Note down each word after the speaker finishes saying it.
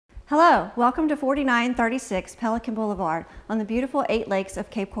Hello, welcome to 4936 Pelican Boulevard on the beautiful 8 Lakes of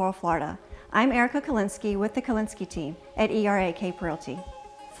Cape Coral, Florida. I'm Erica Kolinski with the Kolinski team at ERA Cape Realty.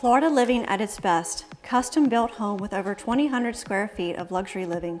 Florida living at its best, custom-built home with over 2,000 square feet of luxury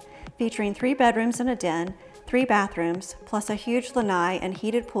living, featuring 3 bedrooms and a den, 3 bathrooms, plus a huge lanai and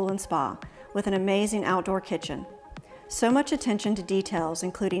heated pool and spa, with an amazing outdoor kitchen. So much attention to details,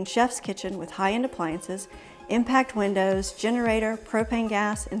 including chef's kitchen with high-end appliances, impact windows, generator, propane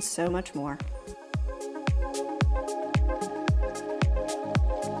gas, and so much more.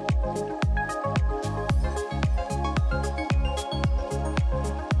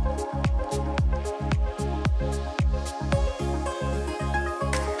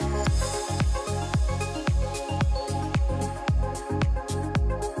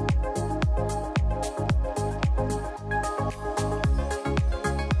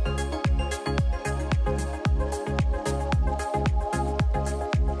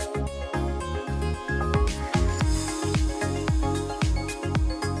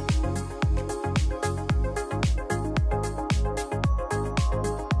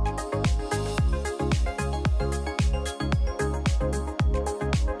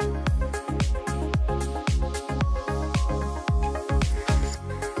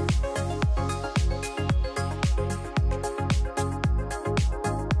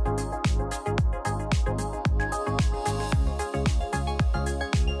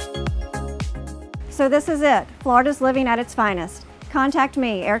 So this is it, Florida's living at its finest. Contact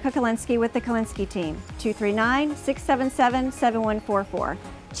me, Erica Kolinski with the Kolinski team, 239-677-7144.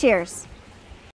 Cheers.